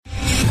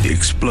the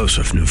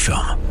explosive new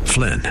film,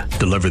 Flynn,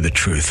 Deliver the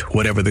Truth,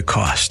 Whatever the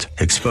Cost,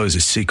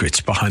 exposes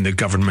secrets behind the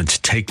government's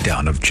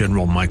takedown of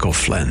General Michael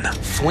Flynn.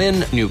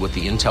 Flynn knew what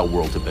the intel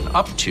world had been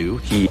up to.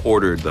 He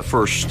ordered the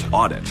first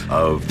audit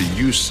of the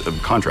use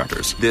of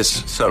contractors.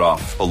 This set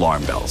off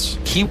alarm bells.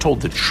 He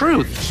told the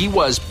truth. He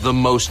was the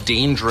most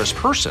dangerous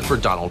person for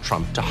Donald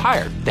Trump to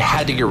hire. They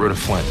had to get rid of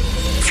Flynn.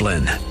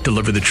 Flynn,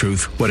 Deliver the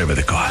Truth, Whatever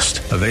the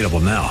Cost. Available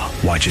now.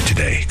 Watch it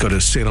today. Go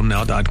to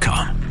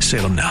salemnow.com.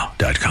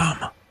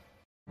 salemnow.com.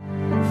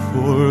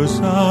 For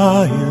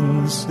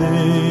Zion's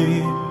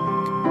sake,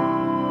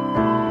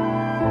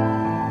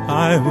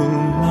 I will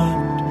not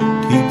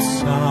keep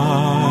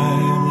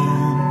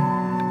silent.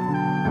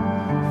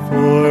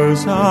 For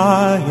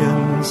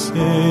Zion's sake,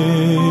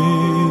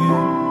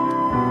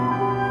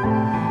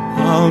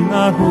 I'll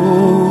not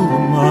hold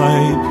my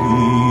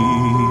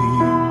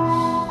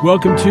peace.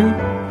 Welcome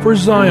to For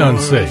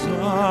Zion's Sake.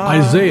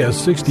 Isaiah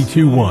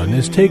 62:1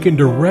 is taken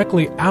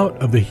directly out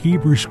of the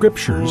Hebrew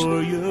Scriptures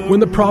when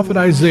the prophet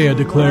Isaiah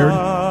declared,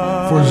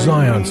 "For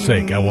Zion's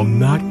sake I will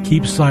not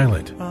keep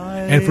silent,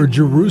 and for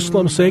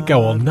Jerusalem's sake I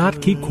will not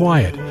keep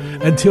quiet,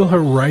 until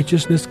her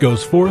righteousness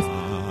goes forth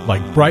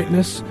like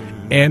brightness,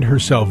 and her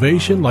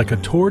salvation like a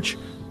torch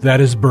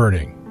that is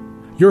burning."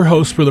 Your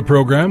hosts for the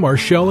program are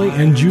Shelley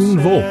and June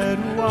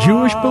Volk,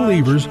 Jewish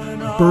believers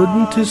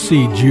burdened to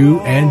see Jew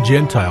and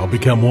Gentile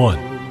become one.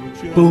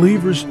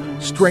 Believers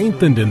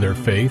strengthened in their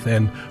faith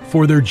and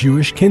for their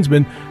Jewish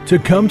kinsmen to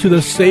come to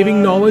the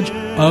saving knowledge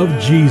of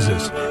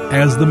Jesus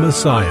as the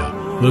Messiah,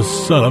 the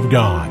Son of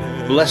God.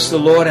 Bless the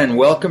Lord and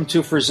welcome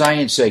to For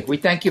Zion's Sake. We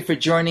thank you for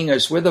joining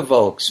us. We're the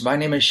Volks. My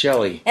name is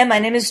Shelley. And my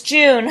name is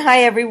June.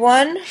 Hi,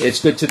 everyone.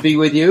 It's good to be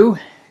with you.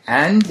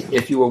 And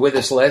if you were with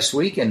us last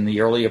week and the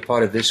earlier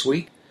part of this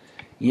week,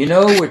 you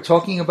know we're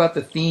talking about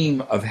the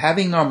theme of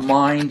having our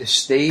mind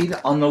stayed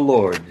on the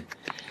Lord.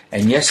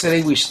 And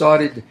yesterday we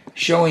started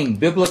showing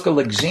biblical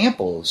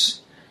examples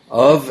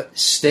of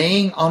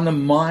staying on the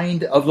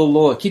mind of the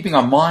Lord, keeping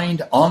our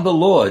mind on the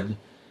Lord,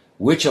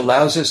 which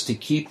allows us to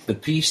keep the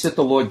peace that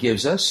the Lord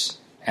gives us,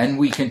 and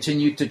we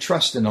continue to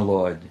trust in the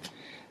Lord.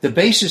 The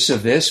basis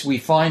of this we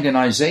find in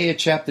Isaiah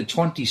chapter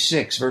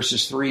 26,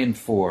 verses 3 and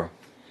 4.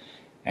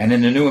 And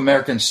in the New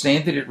American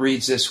Standard it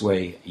reads this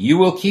way, "You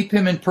will keep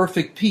him in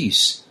perfect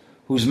peace,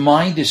 whose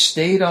mind is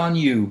stayed on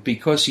you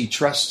because he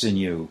trusts in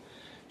you.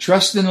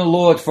 Trust in the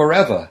Lord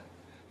forever,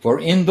 for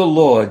in the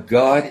Lord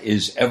God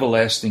is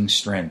everlasting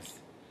strength."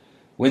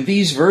 When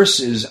these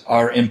verses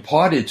are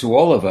imparted to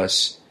all of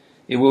us,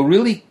 it will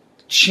really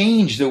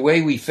change the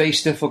way we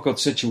face difficult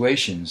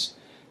situations.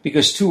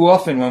 Because too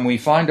often when we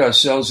find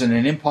ourselves in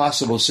an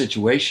impossible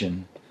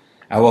situation,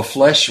 our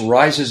flesh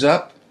rises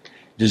up,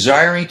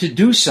 desiring to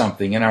do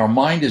something, and our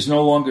mind is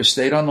no longer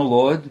stayed on the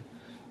Lord.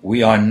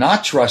 We are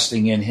not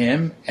trusting in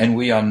Him, and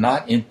we are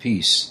not in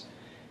peace.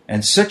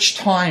 And such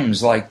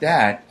times like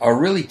that are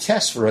really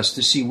tests for us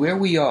to see where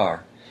we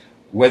are,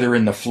 whether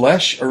in the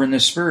flesh or in the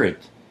spirit.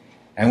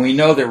 And we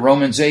know that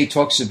Romans 8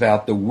 talks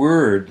about the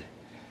word,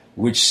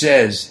 which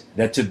says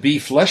that to be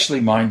fleshly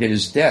minded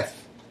is death,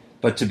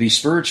 but to be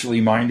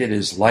spiritually minded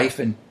is life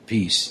and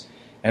peace.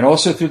 And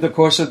also through the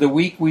course of the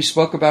week, we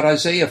spoke about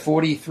Isaiah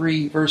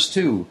 43, verse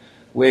 2,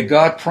 where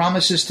God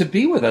promises to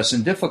be with us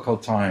in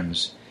difficult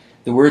times.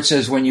 The word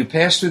says, "When you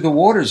pass through the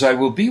waters, I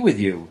will be with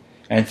you.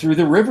 And through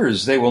the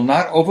rivers they will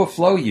not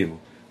overflow you.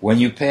 When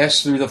you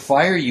pass through the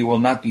fire, you will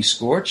not be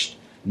scorched,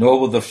 nor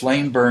will the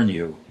flame burn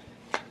you."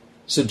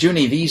 So,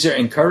 Junie, these are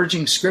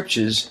encouraging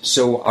scriptures,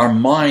 so our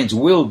minds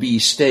will be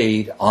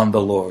stayed on the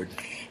Lord.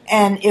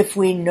 And if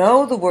we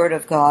know the Word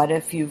of God,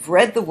 if you've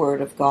read the Word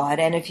of God,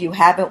 and if you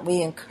haven't,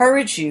 we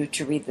encourage you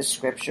to read the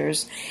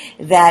Scriptures,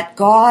 that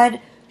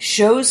God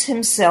shows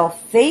Himself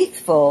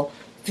faithful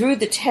through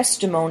the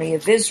testimony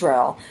of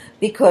Israel,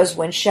 because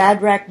when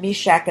Shadrach,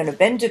 Meshach, and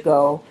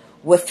Abednego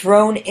were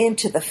thrown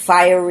into the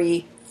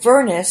fiery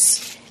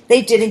furnace,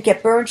 they didn't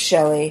get burnt,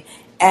 Shelley,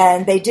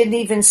 and they didn't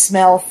even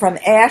smell from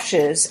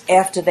ashes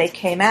after they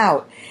came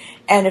out.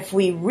 And if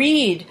we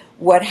read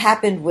what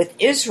happened with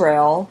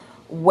Israel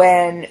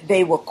when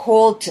they were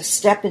called to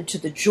step into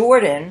the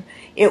Jordan,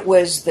 it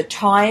was the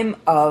time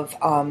of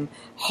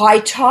high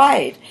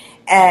tide,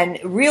 and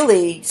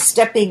really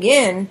stepping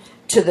in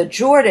to the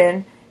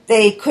Jordan,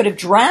 they could have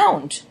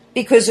drowned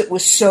because it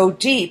was so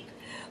deep.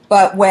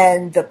 But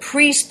when the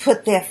priests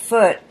put their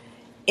foot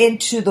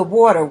into the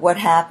water, what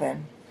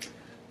happened?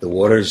 The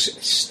waters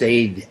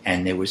stayed,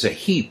 and there was a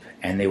heap,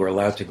 and they were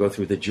allowed to go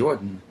through the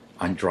Jordan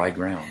on dry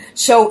ground.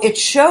 So it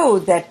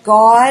showed that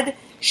God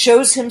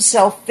shows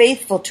Himself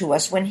faithful to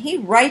us. When He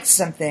writes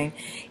something,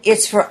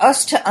 it's for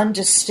us to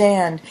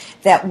understand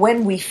that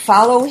when we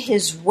follow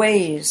His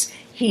ways,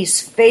 He's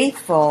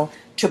faithful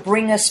to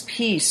bring us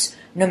peace,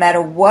 no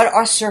matter what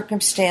our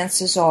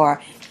circumstances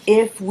are,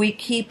 if we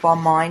keep our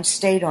mind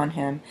stayed on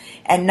Him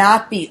and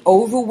not be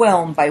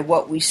overwhelmed by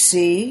what we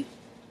see,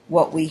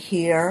 what we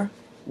hear,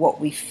 what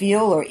we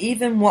feel, or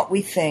even what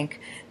we think,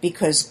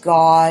 because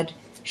God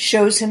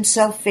shows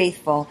Himself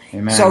faithful.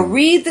 Amen. So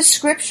read the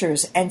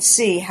Scriptures and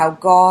see how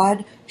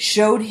God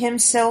showed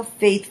Himself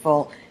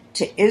faithful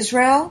to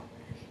Israel,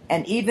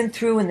 and even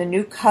through in the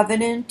New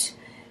Covenant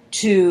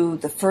to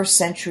the first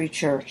century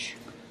church.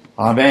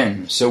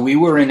 Amen. So we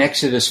were in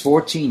Exodus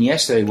 14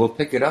 yesterday. We'll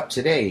pick it up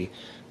today.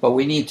 But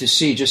we need to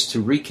see, just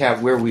to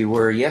recap where we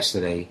were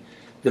yesterday,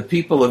 the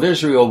people of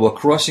Israel were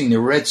crossing the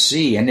Red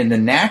Sea, and in the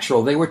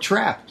natural, they were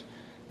trapped.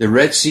 The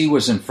Red Sea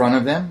was in front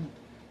of them.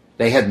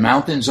 They had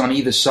mountains on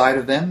either side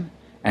of them,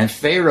 and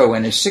Pharaoh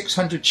and his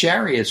 600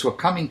 chariots were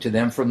coming to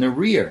them from the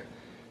rear.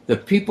 The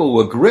people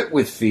were gripped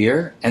with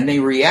fear, and they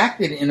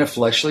reacted in a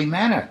fleshly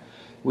manner.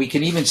 We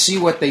can even see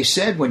what they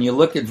said when you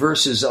look at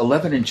verses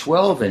 11 and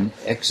 12 in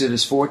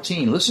Exodus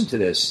 14. Listen to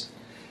this.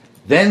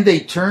 Then they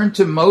turned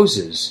to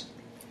Moses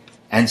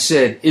and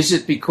said, "Is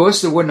it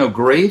because there were no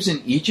graves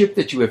in Egypt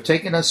that you have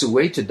taken us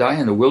away to die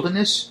in the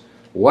wilderness?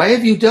 Why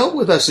have you dealt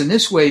with us in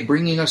this way,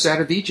 bringing us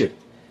out of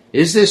Egypt?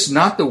 Is this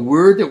not the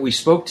word that we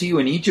spoke to you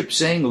in Egypt,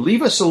 saying,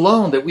 'Leave us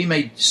alone, that we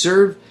may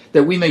serve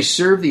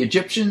the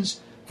Egyptians'?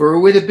 For it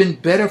would have been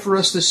better for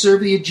us to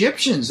serve the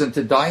Egyptians than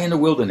to die in the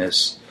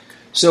wilderness."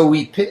 So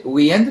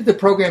we ended the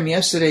program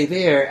yesterday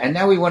there, and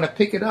now we want to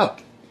pick it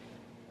up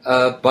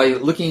by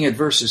looking at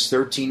verses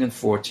 13 and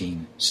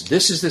 14. So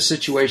this is the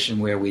situation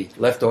where we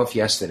left off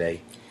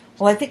yesterday.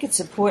 Well, I think it's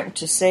important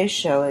to say,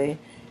 Shelley,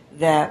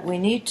 that we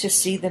need to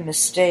see the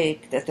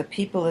mistake that the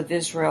people of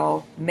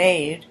Israel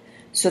made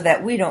so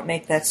that we don't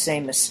make that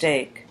same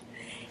mistake.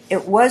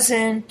 It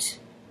wasn't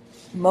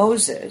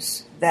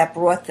Moses that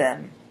brought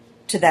them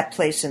to that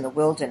place in the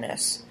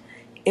wilderness.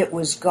 It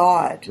was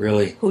God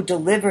who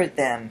delivered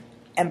them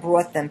and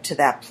brought them to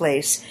that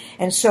place.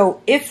 And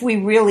so if we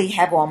really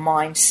have our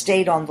mind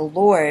stayed on the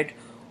Lord,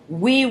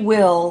 we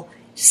will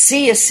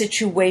see a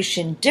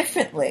situation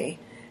differently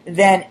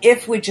than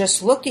if we're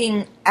just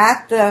looking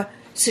at the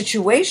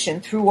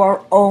situation through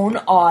our own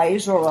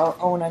eyes or our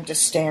own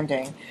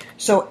understanding.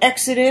 So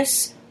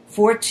Exodus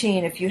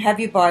 14, if you have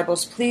your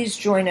Bibles, please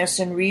join us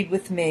and read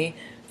with me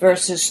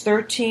verses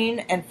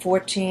 13 and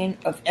 14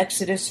 of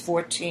Exodus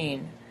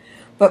 14.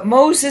 But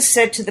Moses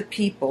said to the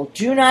people,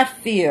 "Do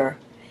not fear.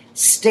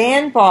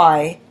 Stand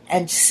by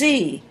and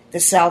see the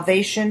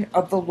salvation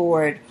of the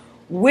Lord,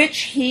 which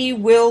he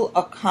will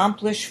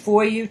accomplish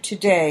for you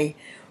today.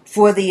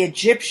 For the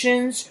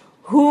Egyptians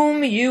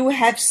whom you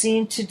have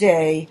seen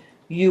today,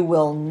 you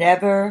will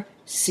never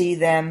see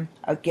them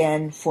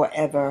again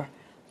forever.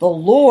 The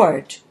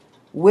Lord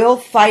will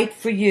fight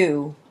for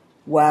you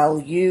while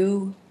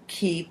you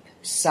keep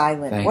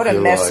silent." What a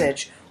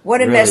message.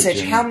 What a message.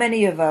 Jimmy. How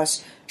many of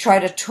us try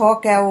to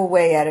talk our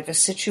way out of a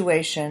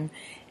situation,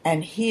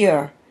 and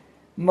here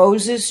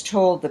Moses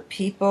told the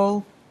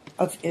people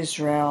of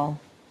Israel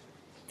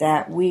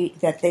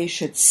that they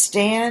should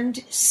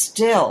stand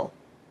still,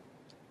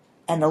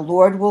 and the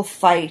Lord will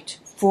fight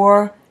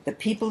for the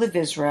people of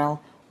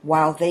Israel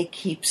while they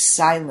keep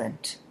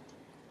silent.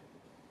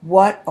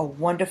 What a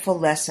wonderful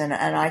lesson,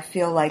 and I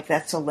feel like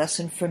that's a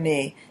lesson for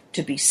me,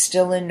 to be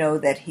still and know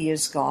that he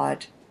is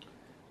God.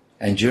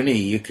 And Junie,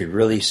 you could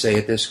really say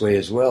it this way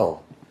as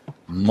well.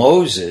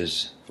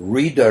 Moses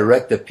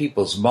redirected the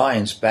people's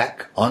minds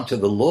back onto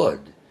the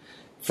Lord.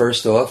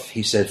 First off,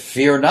 he said,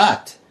 "Fear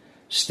not.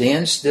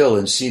 Stand still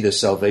and see the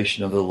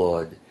salvation of the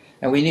Lord."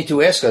 And we need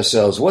to ask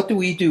ourselves, what do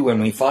we do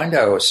when we find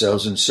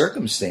ourselves in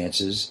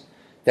circumstances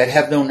that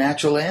have no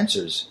natural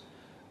answers?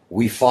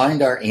 We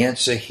find our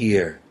answer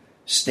here.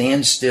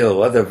 Stand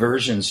still. Other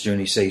versions,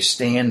 Junie, say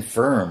stand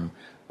firm.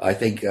 I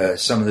think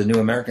some of the New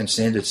American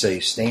Standards say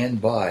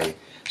stand by.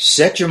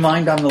 Set your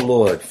mind on the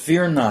Lord.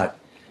 Fear not.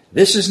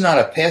 This is not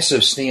a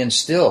passive stand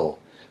still,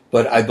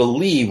 but I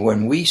believe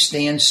when we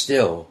stand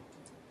still,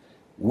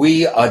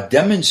 we are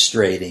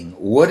demonstrating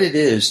what it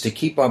is to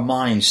keep our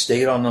minds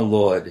stayed on the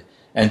Lord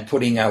and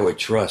putting our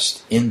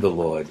trust in the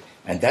Lord.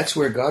 And that's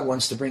where God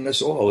wants to bring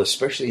us all,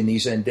 especially in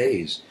these end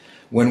days.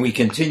 When we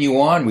continue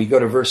on, we go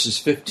to verse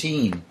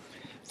 15.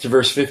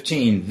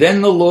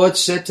 Then the Lord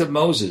said to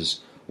Moses,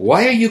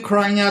 "Why are you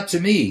crying out to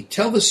me?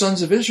 Tell the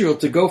sons of Israel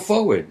to go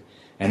forward.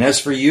 And as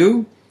for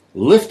you,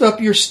 lift up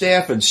your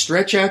staff and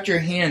stretch out your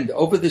hand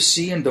over the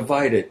sea and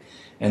divide it.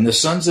 And the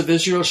sons of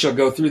Israel shall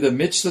go through the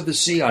midst of the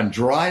sea on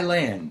dry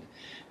land.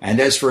 And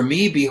as for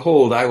me,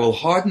 behold, I will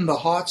harden the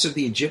hearts of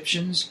the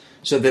Egyptians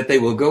so that they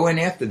will go in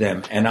after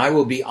them. And I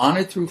will be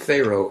honored through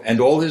Pharaoh and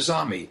all his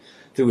army,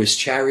 through his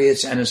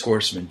chariots and his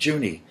horsemen."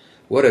 Junie,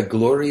 what a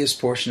glorious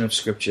portion of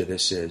Scripture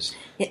this is.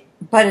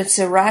 But it's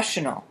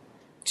irrational,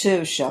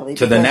 too, Shelley.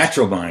 To the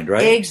natural mind,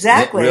 right?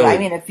 Exactly. Really. I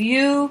mean, if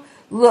you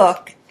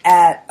look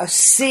at a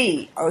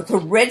sea or the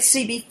Red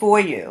Sea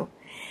before you,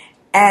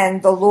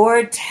 and the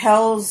Lord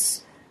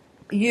tells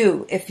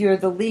you, if you're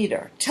the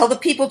leader, tell the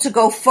people to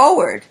go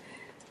forward.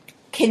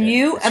 Can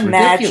you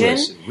imagine?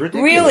 Ridiculous.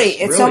 Really,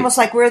 it's almost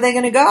like, where are they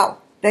going to go?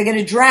 They're going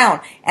to drown.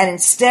 And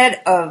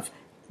instead of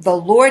the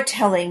Lord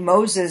telling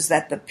Moses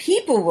that the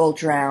people will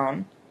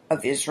drown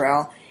of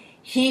Israel,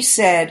 he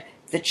said,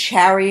 "The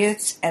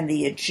chariots and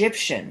the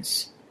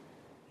Egyptians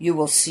you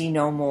will see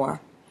no more."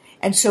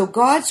 And so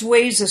God's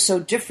ways are so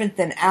different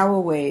than our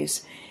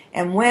ways.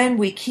 And when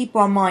we keep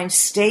our minds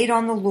stayed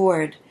on the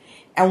Lord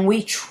and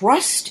we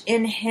trust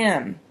in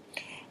him,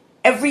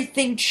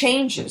 everything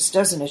changes,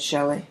 doesn't it,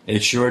 Shelley?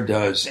 It sure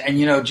does. And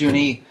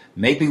Junie,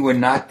 maybe we're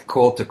not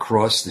called to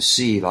cross the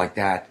sea like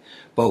that,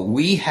 but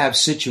we have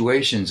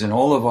situations in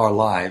all of our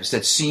lives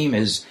that seem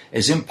as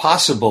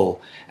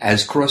impossible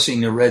as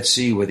crossing the Red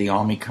Sea with the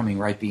army coming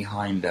right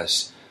behind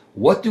us.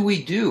 What do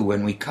we do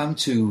when we come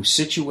to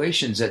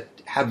situations that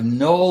have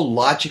no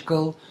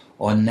logical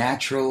or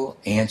natural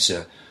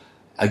answer?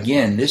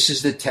 Again, this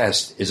is the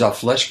test. Is our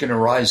flesh going to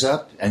rise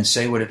up and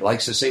say what it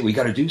likes to say? We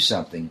got to do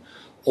something.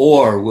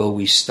 Or will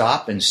we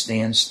stop and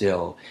stand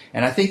still?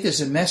 And I think there's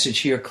a message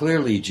here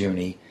clearly,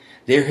 Junie.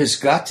 There has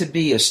got to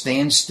be a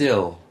stand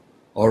still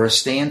or a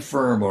stand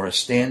firm or a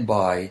stand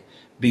by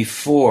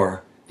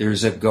before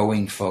there's a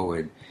going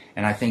forward.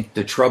 And I think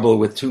the trouble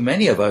with too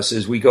many of us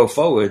is we go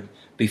forward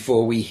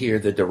before we hear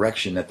the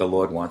direction that the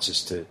Lord wants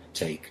us to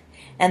take.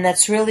 And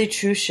that's really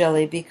true,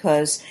 Shelley,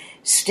 because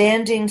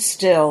standing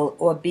still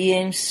or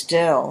being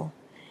still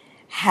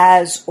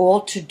has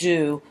all to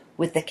do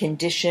with the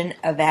condition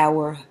of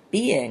our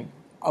being,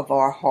 of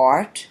our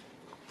heart,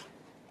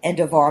 and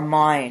of our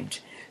mind.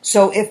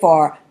 So if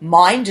our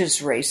mind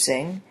is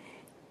racing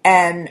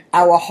and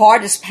our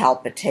heart is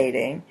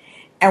palpitating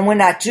and we're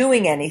not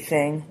doing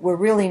anything, we're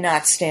really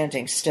not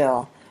standing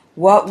still.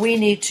 What we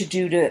need to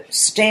do to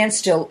stand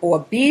still or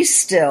be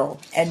still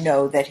and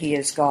know that He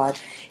is God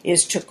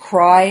is to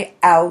cry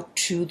out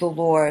to the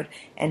Lord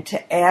and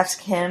to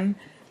ask Him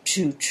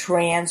to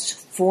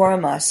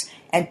transform us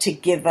and to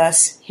give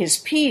us His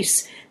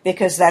peace,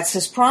 because that's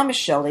His promise,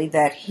 Shelley,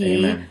 that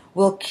He Amen.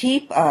 will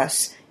keep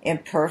us in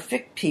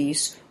perfect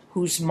peace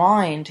whose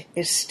mind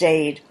is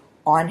stayed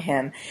on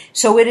Him.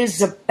 So it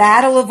is a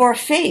battle of our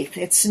faith.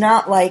 It's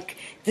not like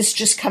this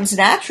just comes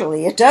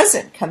naturally. It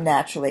doesn't come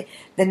naturally.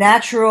 The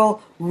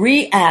natural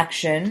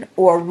reaction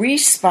or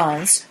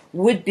response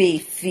would be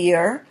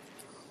fear,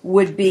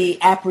 would be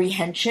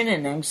apprehension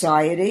and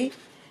anxiety,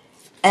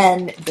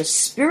 and the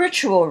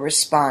spiritual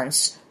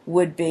response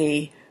would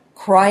be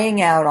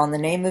crying out on the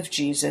name of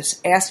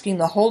Jesus, asking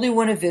the Holy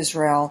One of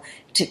Israel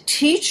to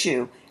teach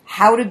you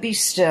how to be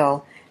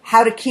still,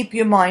 how to keep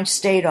your mind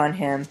stayed on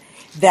Him,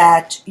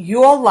 that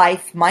your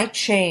life might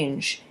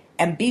change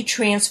and be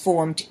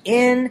transformed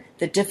in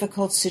the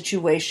difficult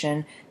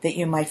situation that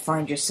you might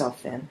find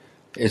yourself in.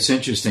 It's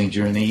interesting,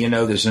 Junie.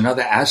 There's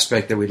another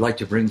aspect that we'd like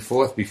to bring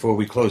forth before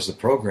we close the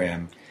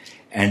program.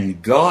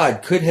 And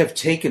God could have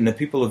taken the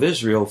people of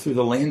Israel through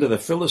the land of the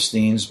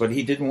Philistines, but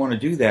He didn't want to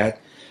do that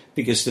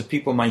because the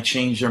people might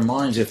change their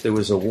minds if there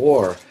was a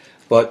war.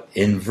 But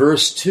in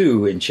verse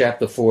 2 in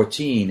chapter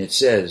 14, it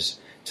says,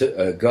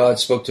 God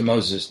spoke to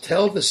Moses,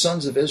 "Tell the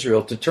sons of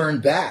Israel to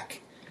turn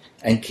back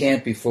and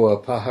camp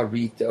before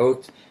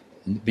Paharithot,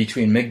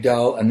 between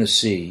Migdal and the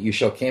sea. You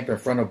shall camp in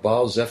front of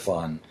Baal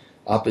Zephon,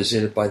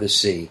 opposite it by the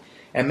sea."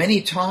 And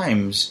many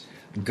times,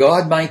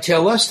 God might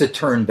tell us to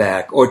turn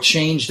back or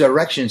change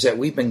directions that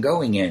we've been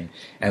going in.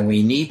 And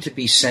we need to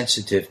be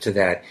sensitive to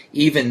that,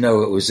 even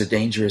though it was a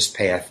dangerous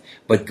path.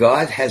 But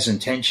God has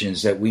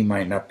intentions that we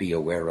might not be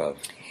aware of.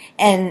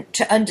 And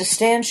to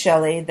understand,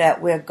 Shelley,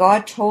 that where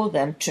God told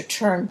them to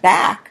turn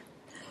back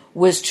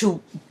was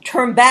to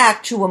turn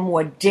back to a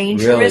more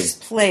dangerous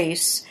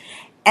place.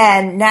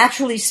 And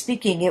naturally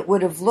speaking, it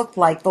would have looked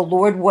like the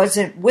Lord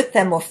wasn't with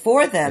them or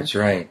for them. That's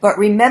right. But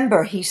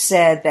remember, He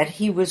said that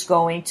He was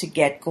going to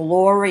get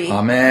glory.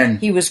 Amen.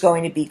 He was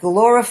going to be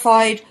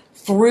glorified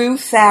through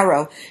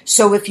Pharaoh.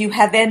 So if you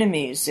have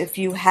enemies, if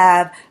you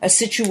have a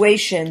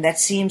situation that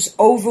seems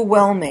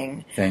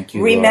overwhelming, thank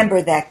you, remember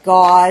Lord, that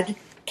God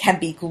can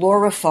be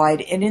glorified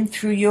in and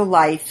through your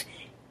life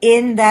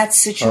in that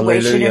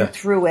situation. Hallelujah. And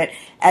through it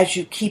as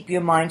you keep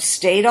your mind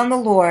stayed on the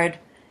Lord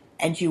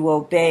and you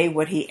obey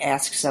what He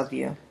asks of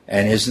you.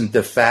 And isn't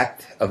the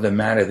fact of the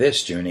matter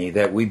this, Junie,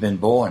 that we've been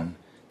born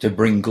to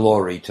bring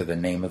glory to the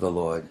name of the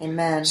Lord.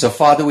 Amen. So,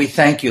 Father, we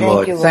thank you,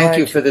 Lord. Thank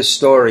you for this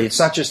story. It's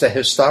not just a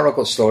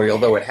historical story,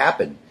 although it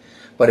happened,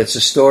 but it's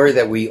a story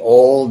that we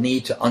all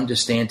need to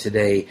understand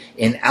today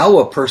in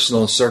our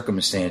personal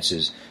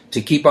circumstances,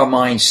 to keep our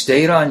minds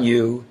stayed on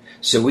you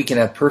so we can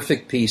have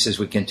perfect peace as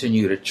we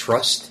continue to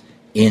trust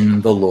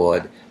in the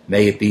Lord.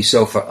 May it be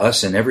so for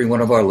us and every one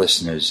of our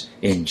listeners.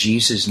 In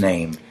Jesus'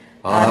 name,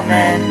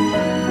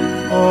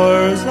 amen.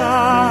 For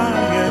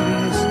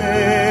Zion's sake.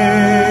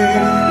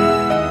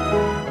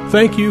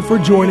 Thank you for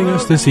joining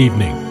us this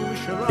evening.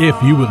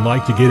 If you would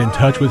like to get in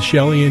touch with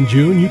Shelley and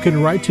June, you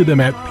can write to them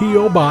at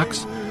P.O.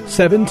 Box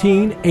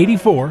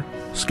 1784,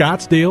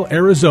 Scottsdale,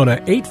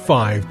 Arizona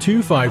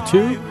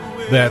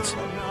 85252. That's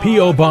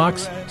P.O.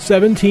 Box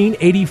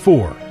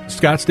 1784,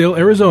 Scottsdale,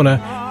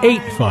 Arizona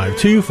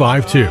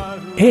 85252.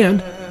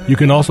 And you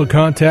can also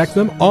contact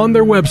them on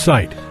their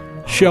website,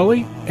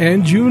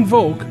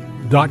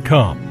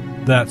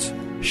 ShelleyandJuneVolk.com. That's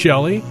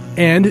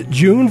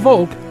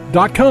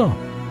ShelleyandJuneVolk.com.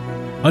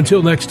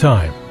 Until next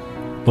time,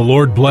 the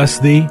Lord bless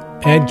thee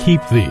and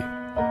keep thee.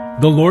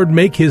 The Lord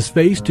make His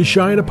face to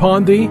shine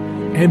upon thee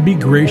and be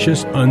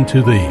gracious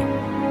unto thee.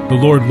 The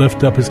Lord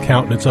lift up His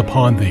countenance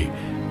upon thee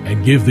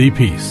and give thee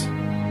peace.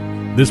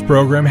 This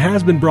program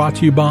has been brought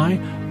to you by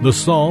the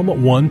Psalm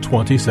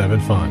 127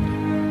 Fund.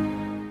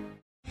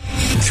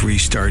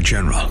 3-star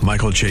general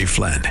Michael J.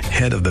 Flynn,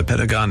 head of the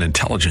Pentagon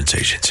Intelligence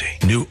Agency,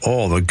 knew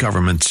all the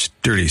government's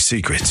dirty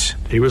secrets.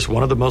 He was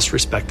one of the most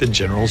respected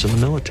generals in the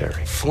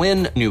military.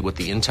 Flynn knew what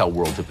the intel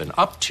world had been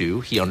up to.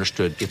 He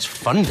understood its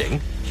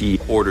funding. He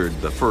ordered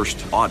the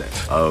first audit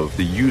of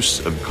the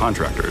use of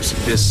contractors.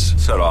 This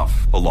set off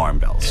alarm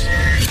bells.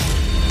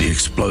 The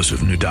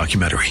explosive new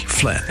documentary,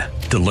 Flynn,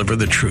 Deliver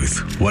the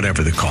Truth,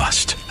 Whatever the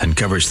Cost,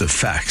 uncovers the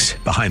facts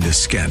behind this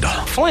scandal.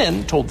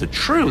 Flynn told the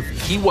truth.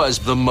 He was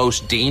the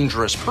most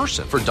dangerous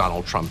person for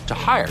Donald Trump to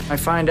hire. I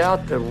find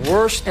out the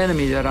worst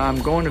enemy that I'm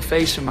going to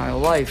face in my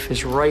life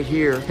is right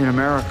here in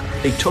America.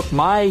 They took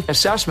my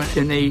assessment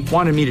and they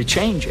wanted me to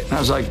change it. And I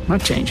was like, I'm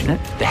not changing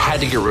it. They had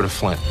to get rid of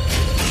Flynn.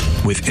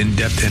 With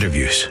in-depth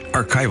interviews,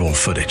 archival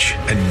footage,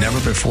 and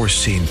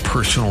never-before-seen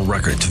personal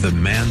records of the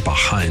man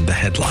behind the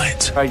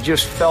headlines. I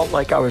just felt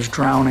like I was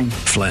drowning.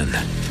 Flynn,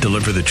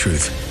 Deliver the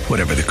Truth,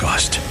 Whatever the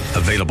Cost.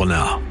 Available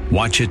now.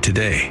 Watch it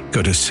today.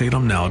 Go to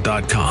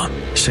salemnow.com.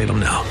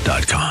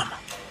 salemnow.com.